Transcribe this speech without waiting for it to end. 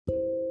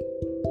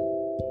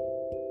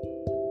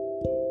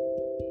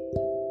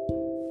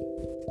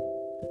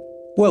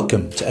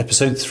Welcome to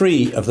episode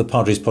 3 of the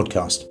Padres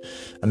podcast,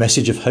 a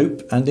message of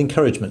hope and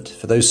encouragement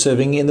for those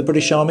serving in the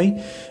British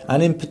Army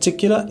and in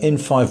particular in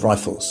 5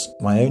 Rifles,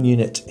 my own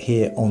unit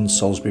here on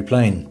Salisbury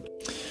Plain.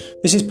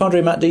 This is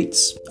Padre Matt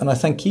Dietz and I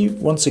thank you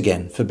once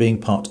again for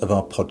being part of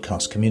our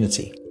podcast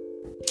community.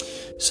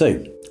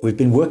 So, we've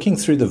been working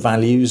through the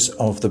values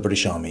of the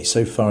British Army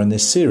so far in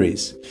this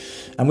series,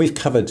 and we've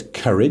covered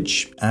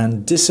courage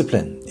and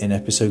discipline in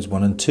episodes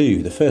 1 and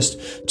 2, the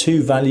first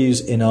 2 values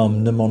in our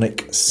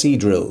mnemonic sea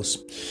drills.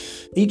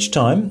 Each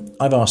time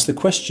I've asked the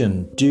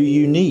question, do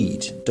you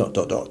need ...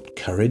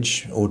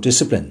 courage or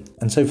discipline?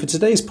 And so for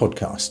today's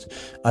podcast,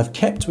 I've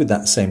kept with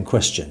that same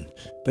question,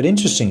 but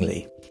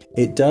interestingly,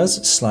 it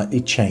does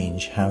slightly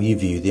change how you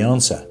view the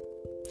answer.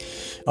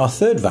 Our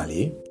third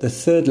value, the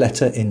third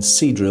letter in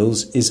sea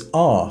drills, is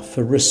R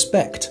for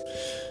respect.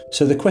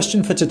 So the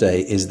question for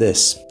today is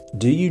this: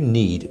 do you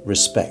need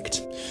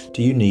respect?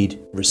 Do you need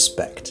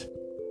respect?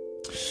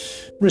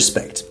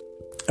 Respect.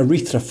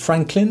 Aretha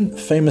Franklin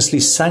famously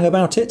sang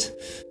about it,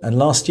 and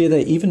last year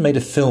they even made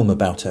a film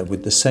about her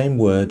with the same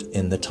word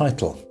in the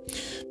title.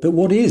 But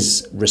what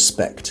is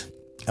respect?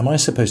 Am I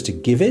supposed to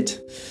give it?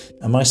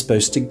 Am I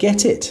supposed to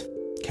get it?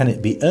 Can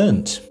it be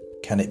earned?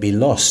 Can it be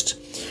lost?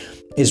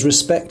 Is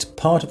respect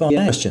part of our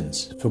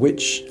questions, for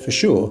which, for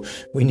sure,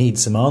 we need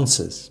some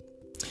answers?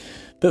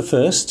 But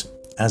first,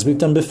 as we've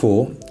done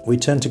before, we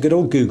turn to good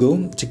old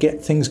Google to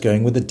get things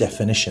going with a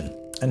definition.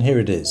 And here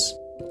it is.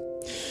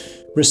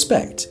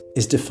 Respect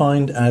is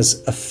defined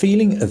as a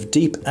feeling of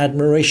deep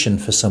admiration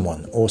for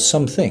someone or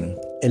something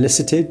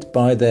elicited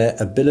by their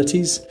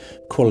abilities,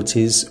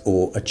 qualities,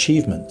 or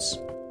achievements.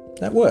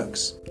 That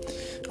works.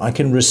 I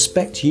can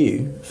respect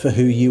you for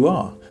who you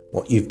are,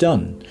 what you've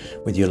done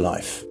with your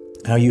life,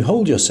 how you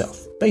hold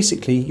yourself,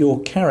 basically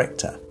your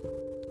character.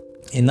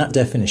 In that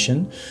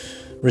definition,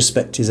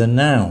 respect is a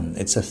noun,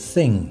 it's a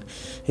thing,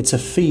 it's a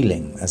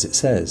feeling, as it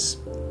says.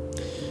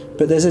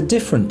 But there's a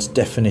different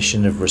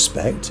definition of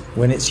respect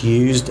when it's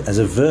used as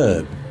a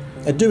verb,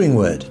 a doing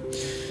word.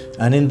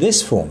 And in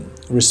this form,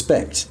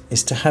 respect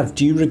is to have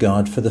due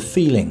regard for the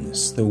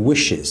feelings, the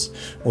wishes,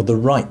 or the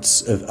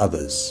rights of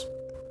others.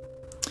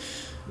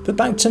 But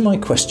back to my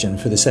question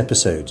for this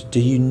episode, do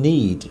you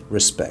need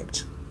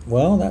respect?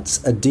 Well,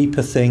 that's a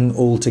deeper thing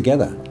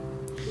altogether.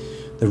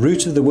 The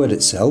root of the word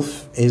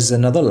itself is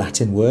another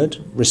Latin word,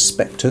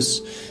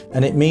 respectus,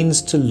 and it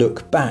means to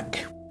look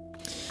back.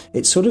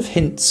 It sort of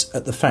hints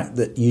at the fact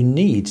that you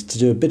need to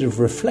do a bit of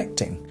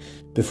reflecting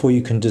before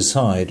you can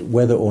decide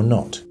whether or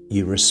not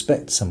you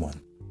respect someone.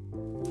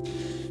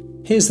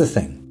 Here's the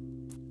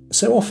thing.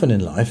 So often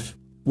in life,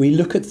 we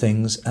look at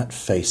things at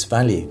face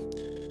value.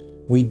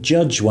 We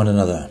judge one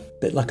another, a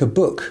bit like a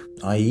book,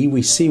 i.e.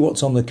 we see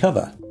what's on the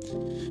cover.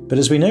 But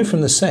as we know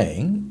from the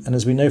saying, and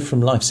as we know from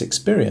life's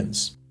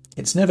experience,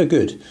 it's never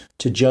good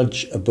to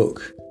judge a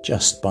book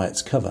just by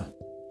its cover.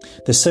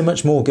 There's so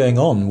much more going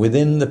on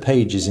within the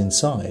pages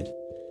inside.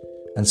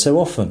 And so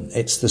often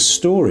it's the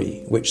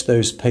story which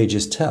those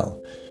pages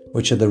tell,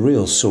 which are the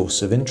real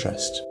source of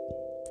interest.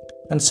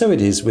 And so it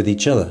is with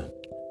each other.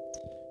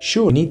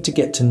 Sure, we need to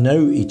get to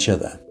know each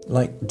other,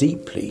 like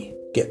deeply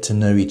get to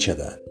know each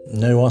other,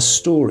 know our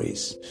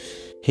stories,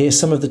 hear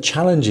some of the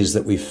challenges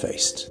that we've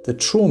faced, the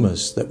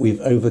traumas that we've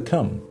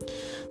overcome,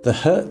 the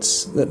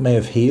hurts that may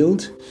have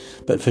healed,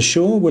 but for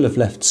sure will have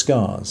left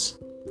scars.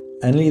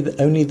 Only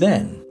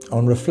then,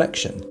 on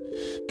reflection,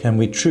 can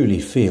we truly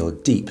feel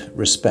deep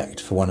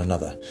respect for one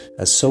another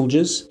as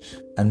soldiers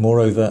and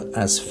moreover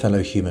as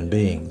fellow human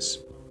beings.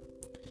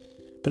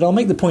 But I'll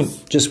make the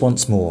point just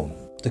once more.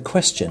 The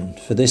question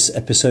for this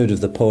episode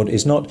of the pod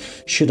is not,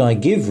 should I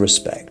give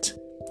respect,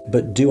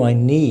 but do I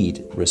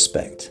need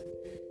respect?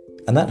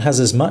 And that has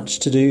as much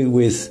to do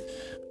with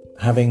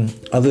having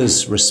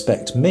others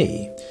respect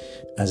me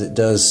as it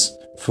does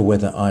for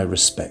whether I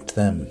respect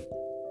them.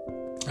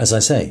 As I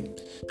say,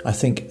 I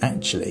think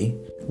actually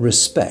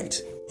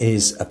respect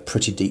is a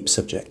pretty deep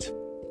subject.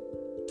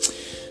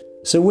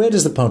 So where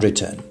does the Padre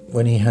turn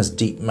when he has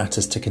deep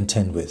matters to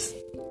contend with?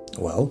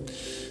 Well,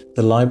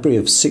 the library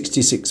of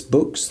 66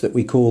 books that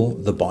we call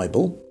the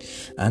Bible,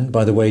 and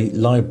by the way,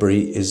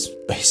 library is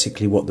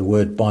basically what the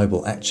word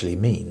Bible actually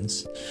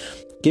means,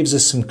 gives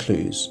us some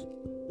clues.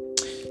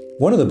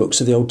 One of the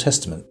books of the Old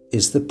Testament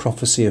is the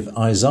prophecy of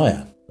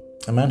Isaiah,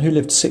 a man who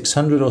lived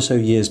 600 or so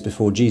years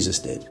before Jesus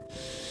did.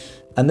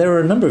 And there are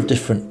a number of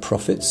different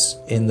prophets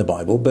in the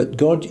Bible, but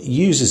God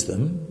uses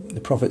them,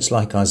 the prophets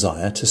like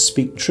Isaiah, to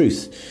speak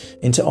truth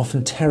into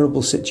often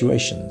terrible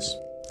situations.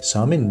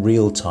 Some in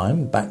real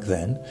time back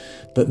then,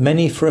 but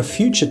many for a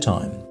future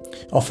time,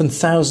 often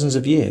thousands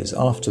of years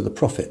after the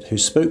prophet who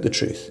spoke the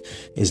truth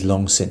is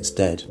long since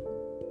dead.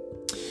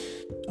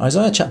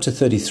 Isaiah chapter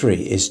 33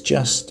 is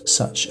just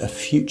such a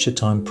future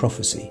time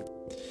prophecy,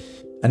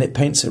 and it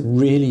paints a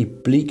really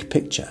bleak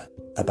picture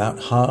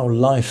about how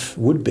life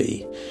would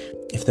be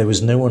if there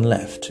was no one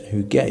left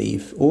who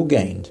gave or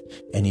gained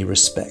any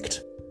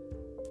respect.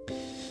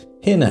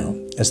 Here now,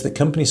 as the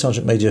Company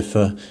Sergeant Major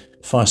for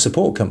Fire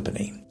Support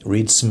Company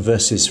reads some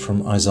verses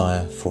from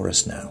Isaiah for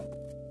us now.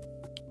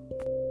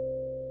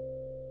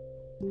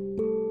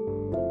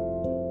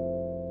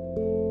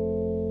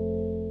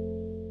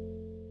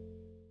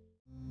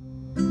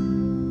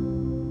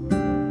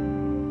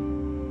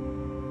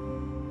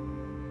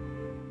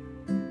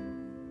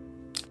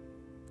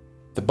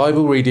 The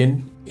Bible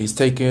reading is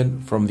taken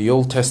from the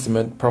Old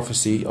Testament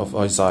prophecy of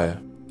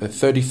Isaiah, the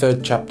 33rd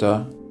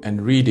chapter,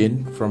 and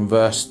reading from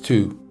verse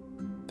 2.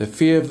 The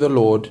fear of the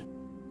Lord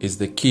is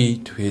the key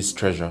to his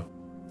treasure.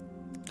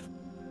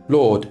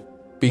 Lord,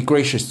 be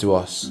gracious to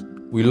us.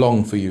 We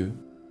long for you.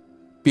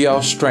 Be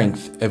our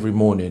strength every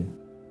morning,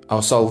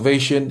 our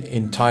salvation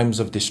in times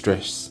of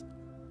distress.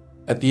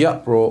 At the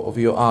uproar of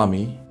your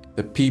army,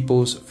 the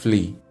peoples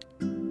flee.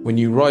 When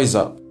you rise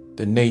up,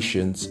 the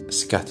nations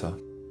scatter.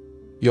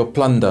 Your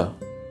plunder,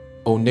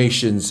 O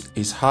nations,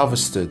 is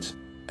harvested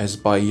as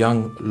by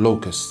young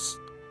locusts.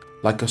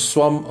 Like a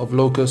swarm of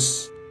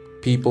locusts,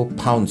 people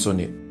pounce on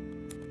it.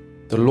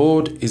 The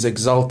Lord is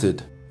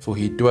exalted, for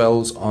he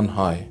dwells on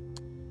high.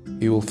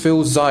 He will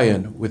fill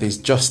Zion with his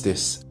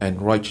justice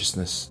and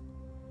righteousness.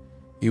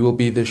 He will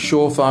be the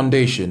sure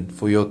foundation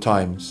for your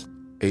times,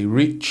 a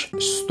rich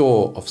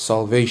store of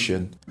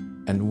salvation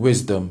and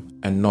wisdom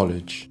and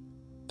knowledge.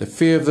 The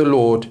fear of the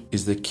Lord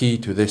is the key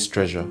to this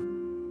treasure.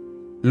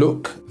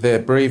 Look, their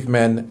brave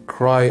men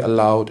cry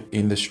aloud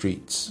in the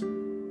streets.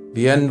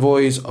 The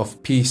envoys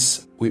of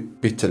peace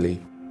weep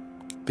bitterly.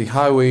 The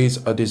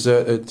highways are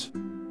deserted.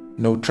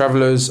 No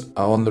travelers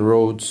are on the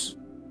roads.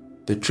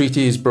 The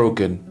treaty is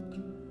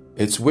broken.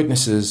 Its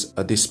witnesses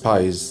are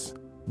despised.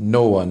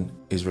 No one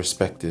is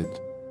respected.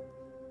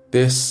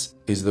 This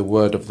is the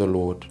word of the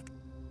Lord.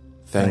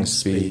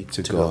 Thanks be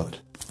to God.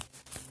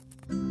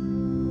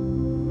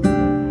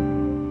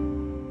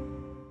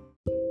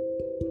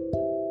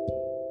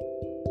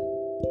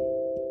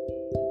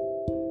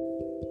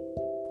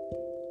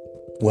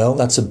 Well,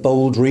 that's a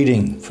bold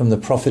reading from the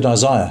prophet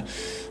Isaiah,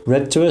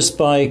 read to us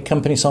by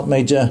Company Sergeant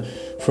Major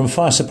from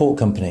Fire Support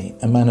Company,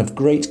 a man of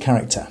great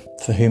character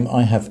for whom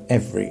I have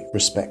every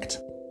respect.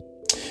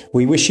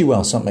 We wish you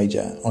well, Sergeant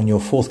Major, on your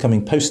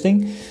forthcoming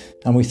posting,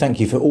 and we thank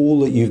you for all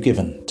that you've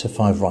given to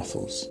Five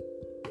Rifles.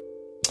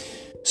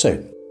 So,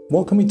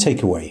 what can we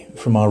take away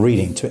from our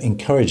reading to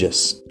encourage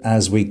us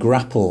as we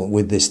grapple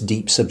with this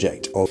deep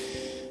subject?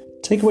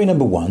 Takeaway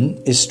number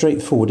 1 is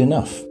straightforward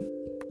enough.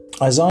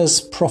 Isaiah's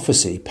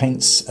prophecy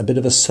paints a bit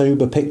of a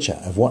sober picture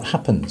of what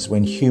happens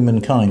when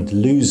humankind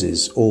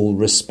loses all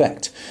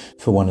respect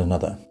for one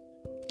another.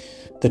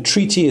 The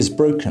treaty is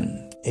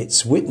broken,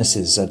 its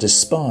witnesses are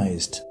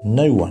despised,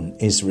 no one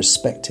is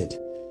respected,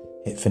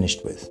 it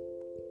finished with.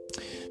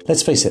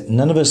 Let's face it,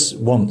 none of us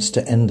wants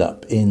to end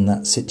up in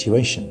that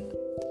situation.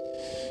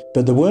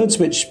 But the words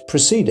which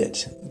precede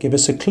it give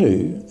us a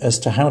clue as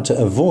to how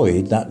to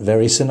avoid that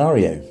very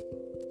scenario.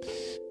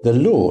 The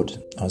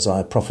Lord,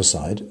 Isaiah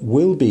prophesied,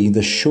 will be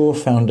the sure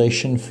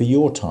foundation for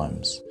your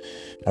times,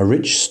 a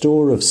rich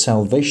store of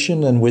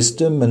salvation and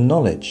wisdom and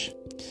knowledge.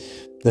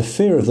 The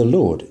fear of the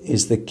Lord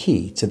is the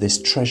key to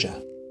this treasure.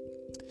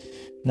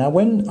 Now,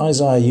 when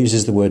Isaiah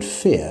uses the word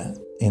fear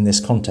in this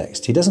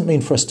context, he doesn't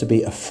mean for us to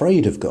be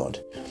afraid of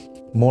God.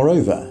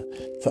 Moreover,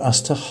 for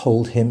us to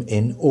hold him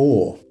in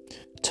awe,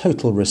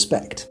 total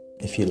respect,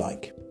 if you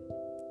like.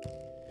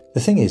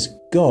 The thing is,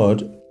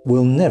 God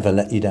will never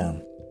let you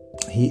down.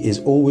 He is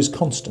always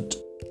constant,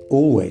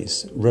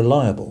 always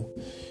reliable,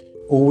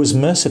 always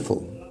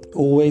merciful,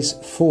 always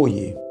for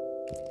you.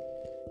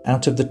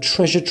 Out of the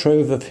treasure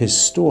trove of his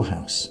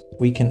storehouse,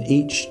 we can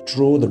each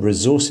draw the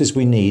resources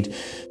we need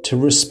to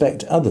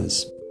respect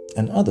others,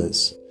 and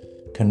others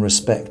can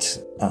respect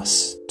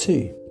us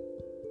too.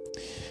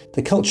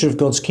 The culture of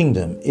God's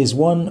kingdom is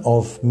one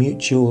of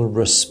mutual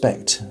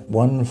respect,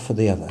 one for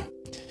the other.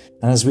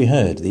 And as we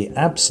heard, the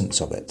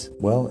absence of it,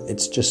 well,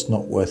 it's just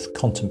not worth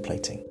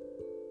contemplating.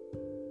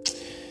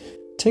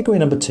 Takeaway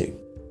number 2.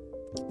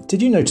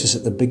 Did you notice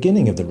at the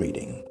beginning of the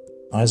reading,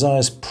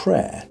 Isaiah's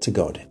prayer to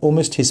God,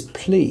 almost his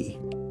plea?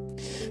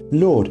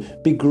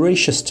 Lord, be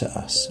gracious to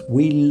us.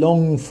 We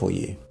long for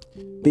you.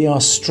 Be our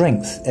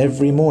strength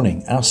every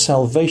morning, our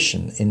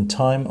salvation in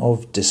time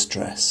of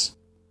distress.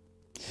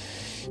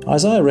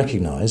 Isaiah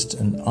recognised,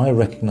 and I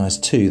recognise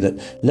too,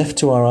 that left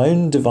to our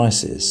own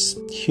devices,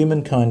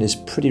 humankind is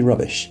pretty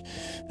rubbish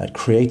at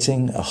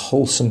creating a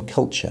wholesome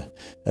culture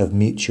of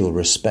mutual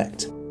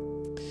respect.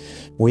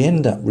 We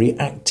end up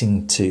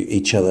reacting to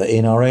each other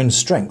in our own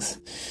strength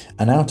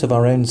and out of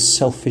our own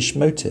selfish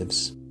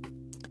motives.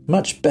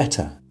 Much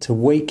better to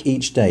wake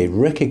each day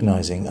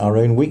recognising our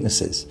own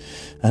weaknesses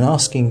and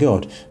asking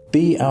God,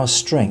 be our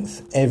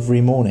strength every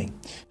morning,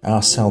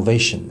 our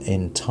salvation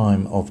in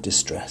time of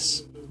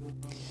distress.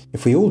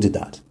 If we all did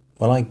that,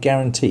 well, I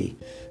guarantee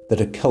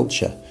that a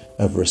culture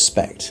of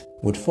respect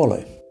would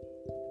follow.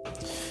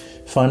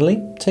 Finally,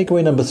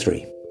 takeaway number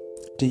 3.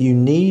 Do you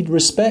need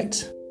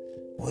respect?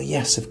 Well,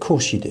 yes, of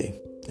course you do.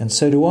 And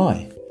so do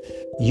I.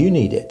 You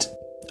need it.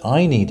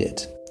 I need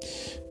it.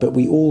 But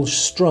we all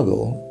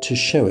struggle to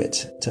show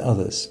it to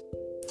others.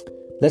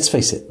 Let's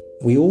face it,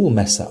 we all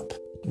mess up.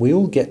 We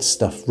all get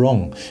stuff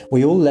wrong.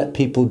 We all let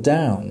people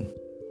down.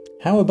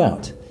 How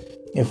about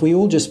if we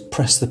all just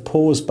press the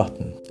pause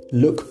button,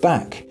 look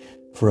back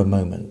for a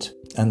moment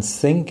and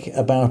think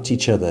about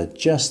each other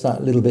just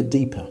that little bit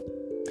deeper?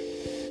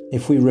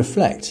 If we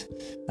reflect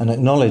and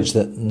acknowledge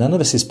that none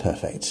of us is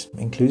perfect,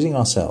 including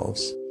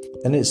ourselves,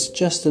 then it's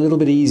just a little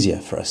bit easier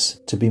for us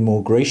to be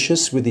more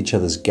gracious with each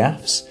other's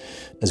gaffes,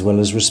 as well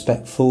as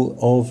respectful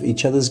of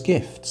each other's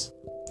gifts.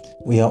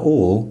 We are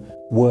all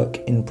work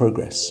in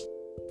progress.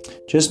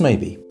 Just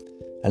maybe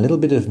a little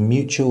bit of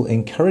mutual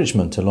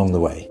encouragement along the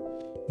way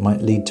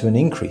might lead to an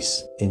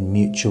increase in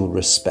mutual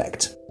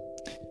respect.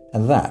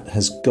 And that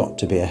has got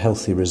to be a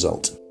healthy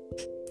result.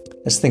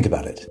 Let's think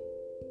about it.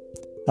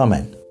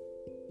 Amen.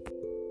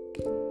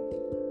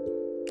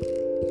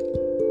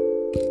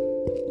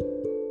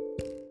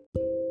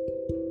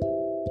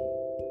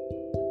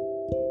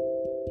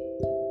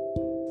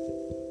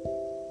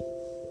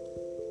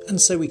 And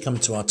so we come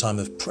to our time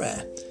of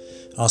prayer,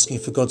 asking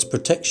for God's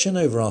protection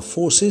over our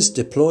forces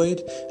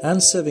deployed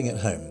and serving at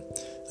home,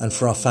 and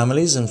for our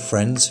families and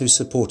friends who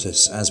support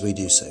us as we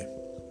do so.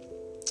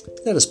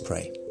 Let us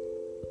pray.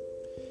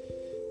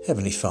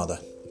 Heavenly Father,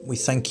 we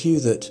thank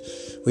you that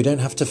we don't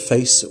have to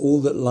face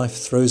all that life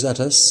throws at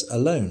us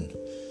alone,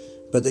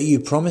 but that you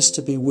promise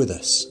to be with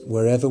us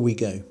wherever we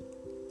go.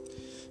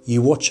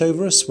 You watch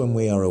over us when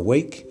we are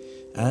awake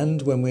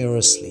and when we are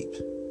asleep.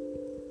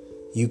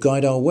 You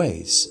guide our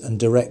ways and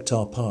direct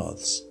our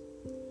paths.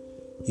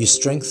 You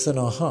strengthen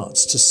our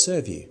hearts to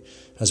serve you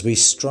as we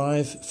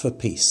strive for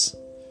peace,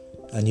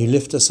 and you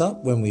lift us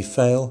up when we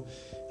fail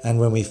and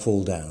when we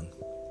fall down.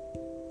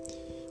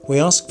 We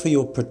ask for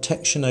your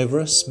protection over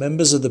us,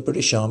 members of the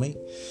British Army,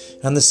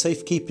 and the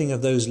safekeeping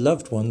of those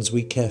loved ones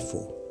we care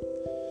for.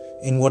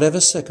 In whatever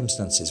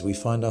circumstances we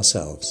find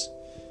ourselves,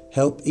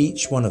 help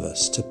each one of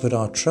us to put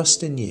our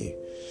trust in you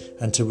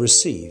and to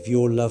receive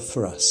your love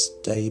for us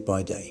day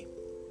by day.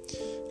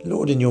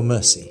 Lord, in your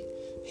mercy,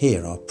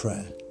 hear our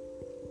prayer.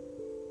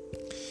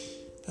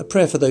 A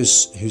prayer for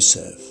those who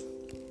serve.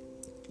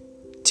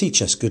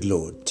 Teach us, good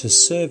Lord, to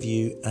serve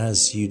you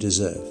as you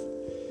deserve,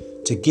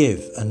 to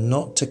give and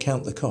not to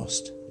count the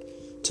cost,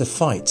 to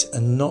fight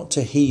and not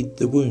to heed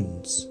the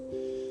wounds,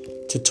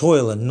 to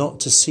toil and not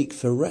to seek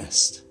for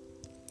rest,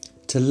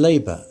 to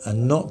labour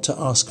and not to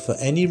ask for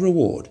any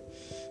reward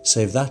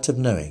save that of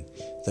knowing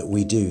that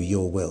we do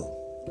your will.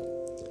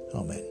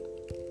 Amen.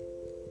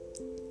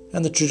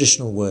 And the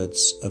traditional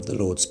words of the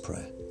Lord's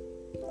Prayer.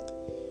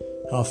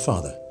 Our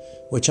Father,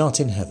 which art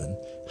in heaven,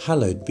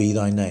 hallowed be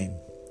thy name.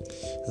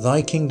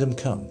 Thy kingdom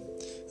come,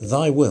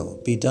 thy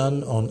will be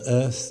done on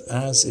earth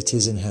as it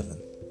is in heaven.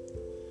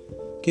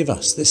 Give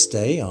us this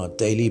day our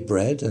daily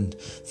bread, and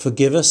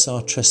forgive us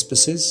our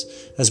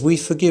trespasses, as we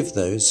forgive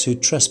those who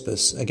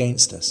trespass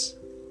against us.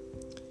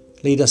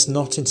 Lead us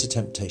not into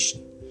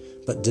temptation,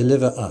 but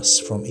deliver us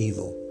from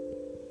evil.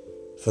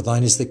 For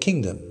thine is the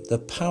kingdom, the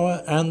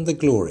power and the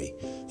glory,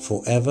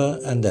 for ever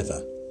and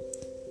ever.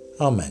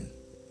 Amen.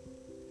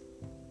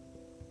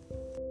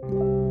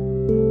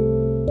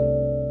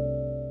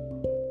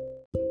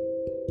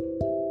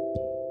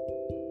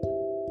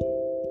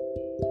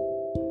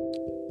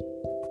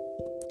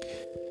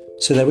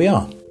 So there we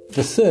are,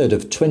 the third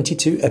of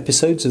 22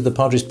 episodes of the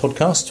Padres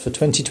podcast for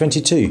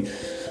 2022,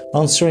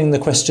 answering the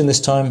question this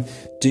time,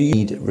 do you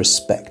need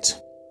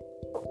respect?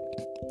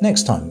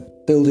 Next time,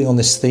 building on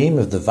this theme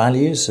of the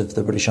values of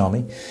the British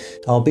Army,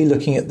 I'll be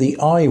looking at the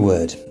I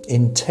word,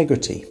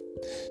 integrity.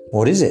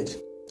 What is it?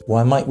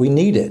 Why might we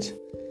need it?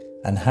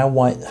 And how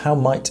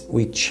might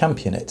we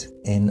champion it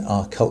in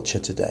our culture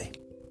today?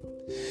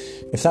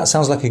 If that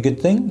sounds like a good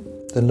thing,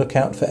 then look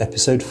out for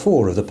episode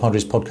 4 of the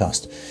Padres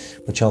podcast,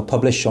 which I'll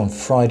publish on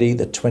Friday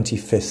the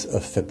 25th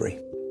of February.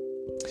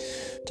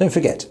 Don't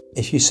forget,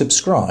 if you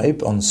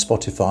subscribe on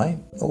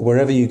Spotify or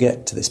wherever you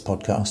get to this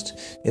podcast,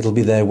 it'll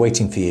be there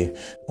waiting for you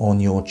on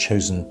your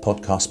chosen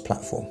podcast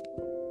platform.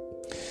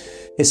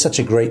 It's such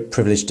a great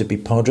privilege to be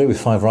Padre with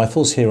 5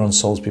 Rifles here on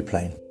Salisbury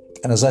Plain.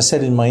 And as I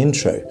said in my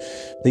intro,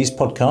 these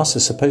podcasts are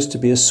supposed to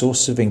be a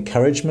source of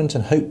encouragement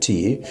and hope to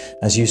you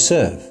as you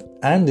serve,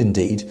 and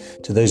indeed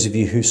to those of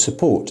you who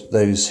support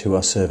those who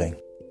are serving.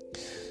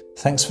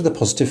 Thanks for the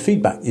positive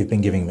feedback you've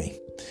been giving me.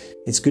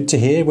 It's good to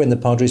hear when the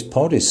Padres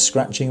pod is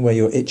scratching where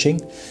you're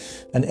itching,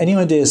 and any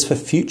ideas for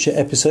future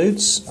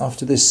episodes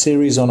after this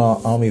series on our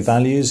Army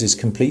values is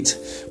complete,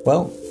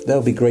 well,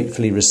 they'll be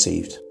gratefully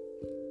received.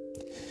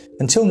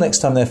 Until next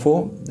time,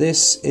 therefore,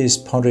 this is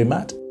Padre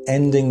Matt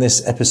ending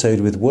this episode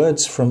with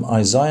words from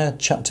Isaiah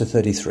chapter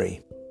 33.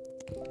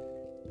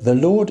 The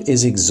Lord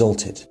is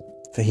exalted,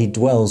 for he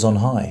dwells on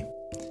high.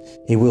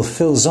 He will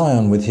fill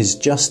Zion with his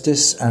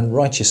justice and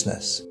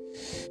righteousness.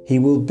 He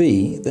will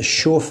be the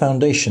sure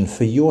foundation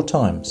for your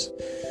times,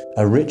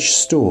 a rich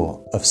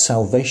store of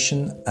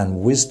salvation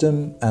and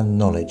wisdom and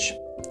knowledge.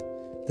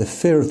 The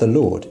fear of the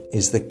Lord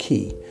is the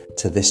key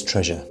to this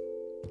treasure.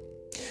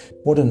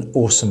 What an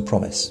awesome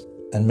promise,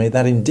 and may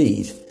that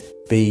indeed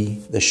be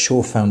the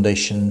sure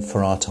foundation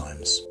for our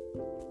times.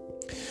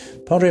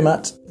 Padre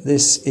Matt,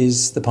 this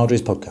is the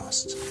Padres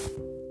Podcast.